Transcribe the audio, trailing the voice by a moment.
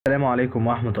السلام عليكم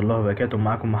ورحمة الله وبركاته.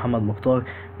 معكم محمد مختار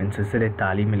من سلسلة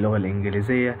تعليم اللغة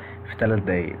الإنجليزية في 3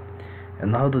 دقايق.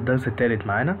 النهاردة الدرس الثالث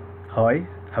معانا. هاي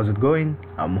how's it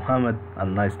going؟ I'm محمد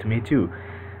and nice to meet you.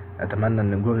 أتمنى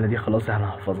إن الجملة دي خلاص احنا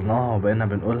حفظناها وبقينا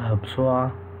بنقولها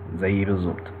بسرعة زي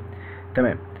بالظبط.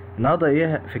 تمام. النهاردة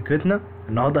ايه فكرتنا؟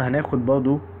 النهاردة هناخد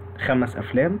برضو 5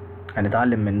 أفلام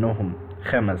هنتعلم منهم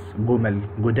 5 جمل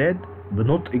جداد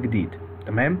بنطق جديد.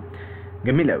 تمام؟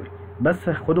 جميل أوي. بس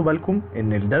خدوا بالكم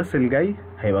ان الدرس الجاي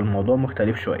هيبقى الموضوع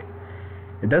مختلف شويه.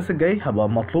 الدرس الجاي هبقى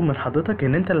مطلوب من حضرتك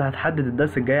ان انت اللي هتحدد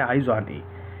الدرس الجاي عايزه عن ايه.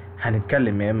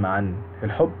 هنتكلم يا اما عن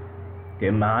الحب، يا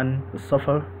اما عن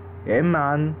السفر، يا اما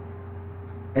عن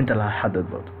انت اللي هتحدد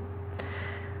برضه.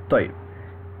 طيب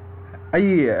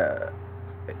اي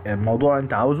موضوع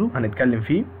انت عاوزه هنتكلم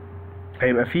فيه.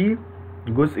 هيبقى فيه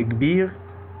جزء كبير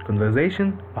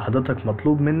conversation، وحضرتك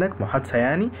مطلوب منك محادثة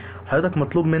يعني، وحضرتك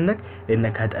مطلوب منك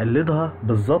انك هتقلدها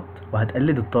بالظبط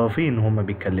وهتقلد الطرفين هما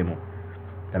بيتكلموا.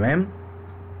 تمام؟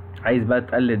 عايز بقى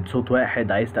تقلد صوت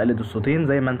واحد، عايز تقلد الصوتين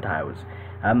زي ما انت عاوز.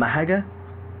 اهم حاجة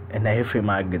ان هيفرق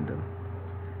معاك جدا.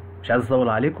 مش عايز اطول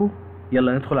عليكم،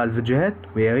 يلا ندخل على الفيديوهات.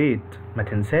 ويا ريت ما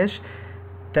تنساش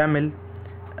تعمل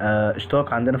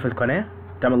اشتراك عندنا في القناة،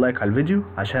 تعمل لايك على الفيديو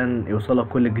عشان يوصلك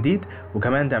كل جديد،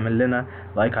 وكمان تعمل لنا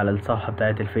لايك على الصفحة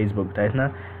بتاعة الفيسبوك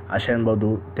بتاعتنا عشان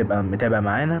برضو تبقى متابع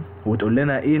معانا، وتقول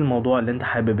لنا ايه الموضوع اللي انت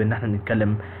حابب ان احنا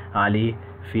نتكلم عليه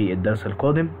في الدرس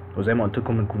القادم. وزي ما قلت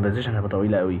لكم الكونفرزيشن هتبقى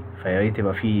طويلة قوي، فيا ريت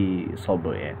يبقى فيه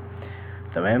صبر يعني.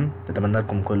 تمام؟ نتمنى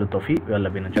لكم كل التوفيق، يلا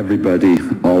بينا نشوف. Everybody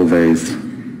always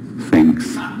thinks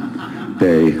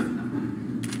they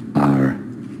are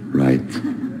right.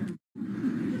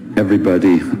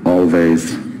 Everybody always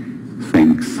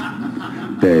thinks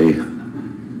they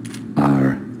are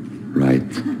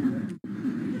right.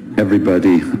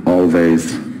 Everybody always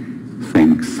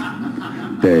thinks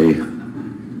they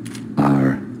are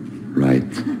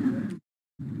right.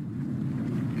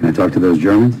 Can I talk to those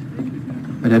Germans?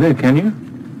 Can you?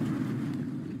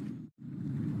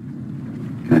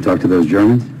 Can I talk to those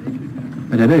Germans?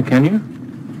 Can you?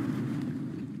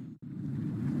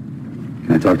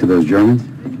 Can I talk to those Germans?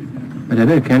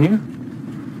 Can you?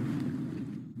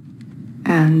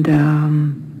 And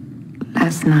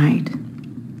last night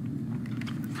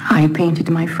I painted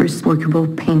my first workable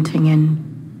painting in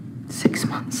 6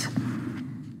 months.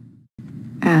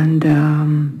 And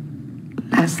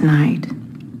last night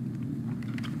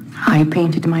I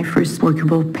painted my first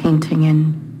workable painting in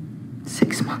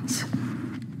 6 months.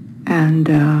 And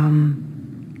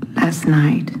last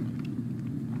night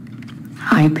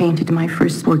I painted my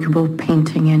first workable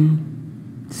painting in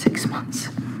 6 months.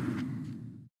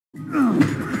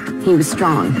 He was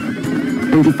strong,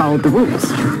 and he followed the rules.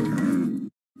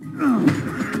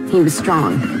 He was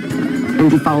strong, and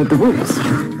he followed the rules.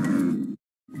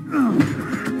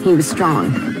 He was strong,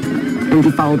 and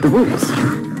he followed the rules.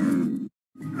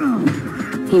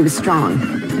 He was strong,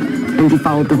 and he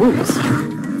followed the rules.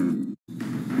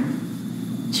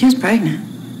 She was pregnant.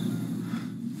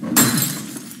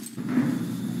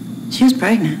 She was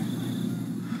pregnant.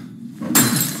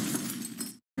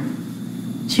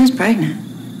 She was pregnant.